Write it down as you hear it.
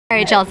All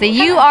right, Chelsea,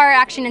 you are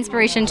actually an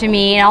inspiration to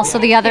me and also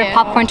the other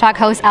Popcorn Talk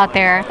hosts out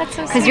there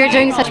because you're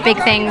doing such big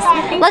things.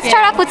 Let's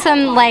start off with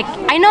some, like,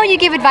 I know you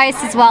give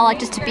advice as well, like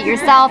just to be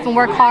yourself and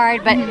work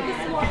hard, but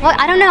well,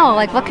 I don't know,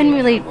 like what can you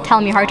really tell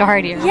me heart to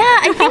heart here? Yeah,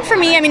 I think for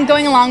me, I mean,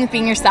 going along with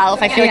being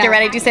yourself, I feel like you're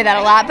right, I do say that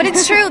a lot, but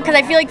it's true because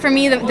I feel like for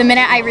me, the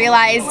minute I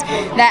realized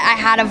that I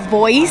had a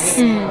voice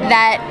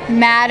that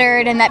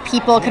mattered and that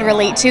people could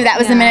relate to, that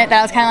was the minute that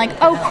I was kind of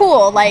like, oh,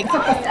 cool, like,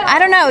 I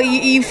don't know,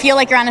 you feel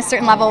like you're on a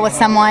certain level with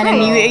someone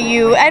and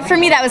and for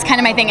me, that was kind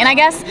of my thing. And I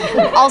guess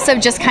also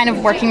just kind of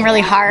working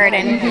really hard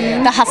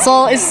and the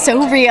hustle is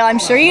so real, I'm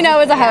sure you know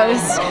as a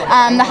host,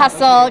 the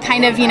hustle,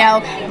 kind of, you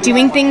know,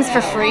 doing things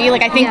for free.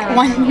 Like I think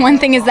one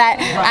thing is that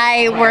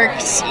I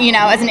worked, you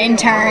know, as an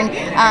intern,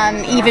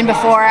 even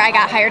before I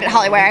got hired at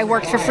HollyWire, I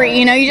worked for free.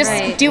 You know, you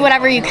just do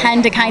whatever you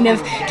can to kind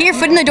of get your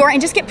foot in the door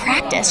and just get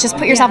practice. Just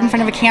put yourself in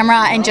front of a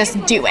camera and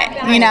just do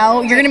it. You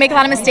know, you're gonna make a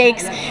lot of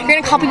mistakes. You're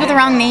gonna call people the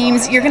wrong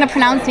names. You're gonna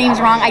pronounce names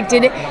wrong. I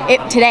did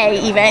it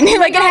today even.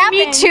 Like it happened.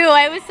 Me too.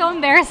 It was so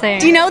embarrassing.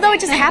 Do you know though? It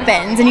just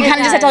happens, and you kind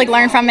of just have to like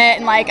learn from it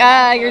and like,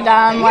 you're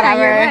dumb,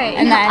 whatever.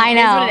 And then I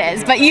know it is what it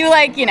is. But you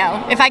like, you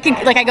know, if I could,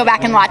 like, I go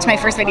back and watch my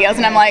first videos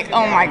and I'm like,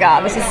 oh my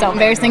god, this is so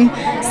embarrassing.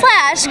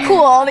 Slash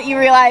cool that you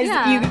realize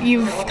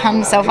you've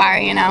come so far,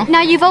 you know.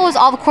 Now you've always,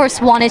 of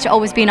course, wanted to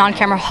always be an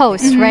on-camera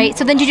host, right?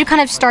 So then did you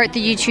kind of start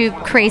the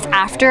YouTube craze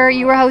after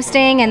you were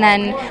hosting, and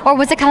then, or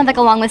was it kind of like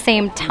along the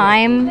same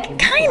time?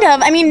 Kind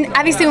of. I mean,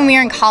 obviously when we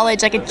were in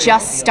college, like it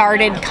just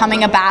started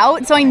coming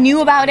about, so I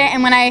knew about it.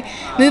 And when I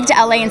moved to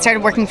LA and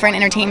started working for an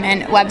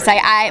entertainment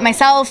website,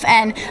 myself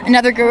and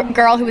another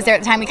girl who was there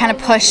at the time, we kind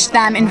of pushed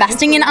them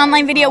investing in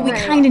online video. We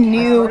kind of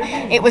knew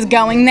it was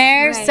going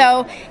there,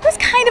 so it was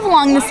kind of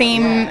along the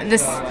same,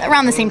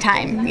 around the same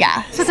time,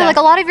 yeah. So like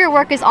a lot of your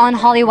work is on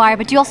HollyWire,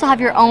 but do you also have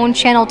your own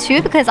channel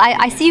too? Because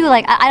I see you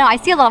like, I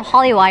see a lot of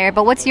HollyWire,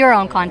 but what's your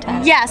own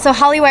content? Yeah, so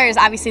HollyWire is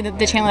obviously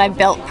the channel that I've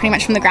built pretty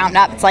much from the ground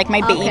up. It's like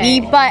my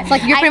baby, but it's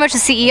like you're pretty much the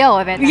CEO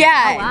of it. Then.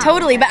 Yeah,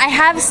 totally. But I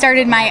have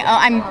started my own.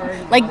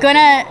 I'm like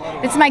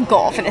this is my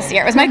goal for this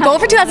year. It was my goal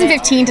for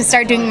 2015 to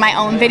start doing my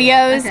own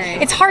videos.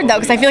 It's hard though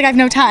because I feel like I have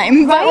no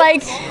time. But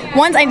like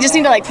once I just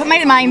need to like put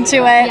my mind to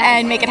it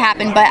and make it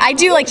happen. But I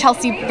do like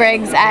Chelsea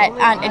Briggs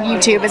on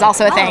YouTube is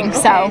also a thing.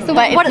 So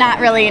but it's not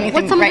really anything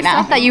what's some right of the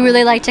now. Stuff that you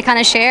really like to kind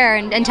of share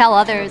and tell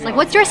others? Like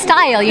what's your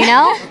style, you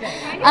know?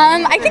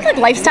 I think like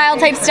lifestyle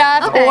type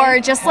stuff or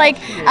just like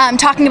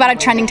talking about a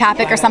trending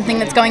topic or something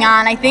that's going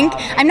on. I think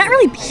I'm not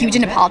really huge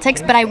into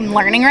politics, but I'm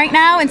learning right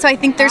now, and so I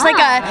think there's like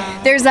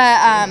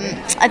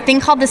a thing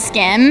called The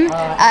Skim.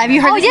 Have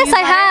you heard? Oh yes, I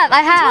have.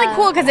 It's really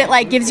cool because it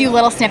like gives you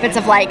little snippets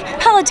of like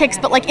politics,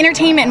 but like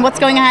entertainment and what's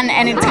going on,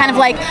 and it's kind of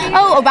like,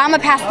 oh, Obama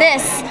passed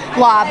this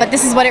law, but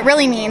this is what it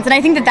really means, and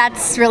I think that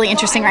that's really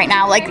interesting right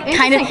now. Like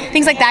kind of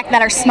things like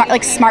that are smart,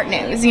 like smart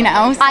news, you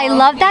know. So, I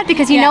love that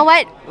because you know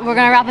what. We're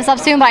going to wrap this up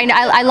soon, but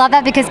I love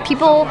that because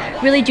people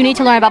really do need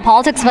to learn about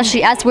politics,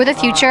 especially us. We're the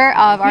future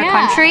of our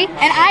country.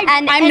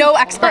 And I'm no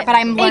expert, but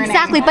I'm learning.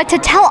 Exactly, but to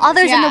tell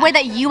others in the way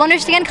that you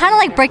understand, kind of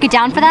like break it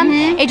down for them,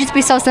 it'd just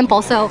be so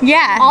simple. So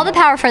all the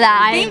power for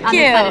that. I'm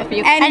excited for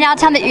you. And now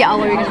tell me, what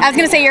were you going to say? I was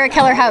going to say you're a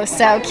killer host,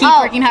 so keep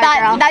working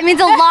hard, girl. That means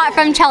a lot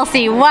from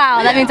Chelsea.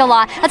 Wow, that means a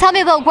lot. Now tell me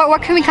about where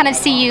can we kind of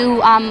see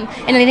you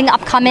in anything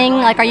upcoming?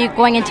 Like, are you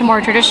going into more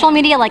traditional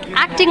media, like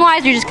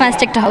acting-wise, or you just kind of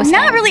stick to hosting?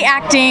 Not really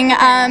acting.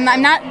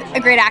 I'm not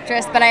a great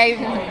actress, but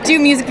I do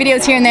music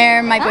videos here and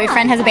there. My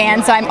boyfriend has a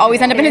band, so I'm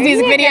always end up in his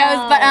music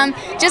videos.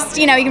 But just,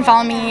 you know, you can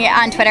follow me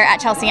on Twitter at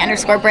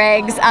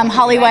Chelsea_Briggs,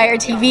 HollyWire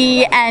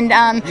TV, and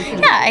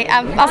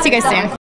yeah, I'll see you guys soon.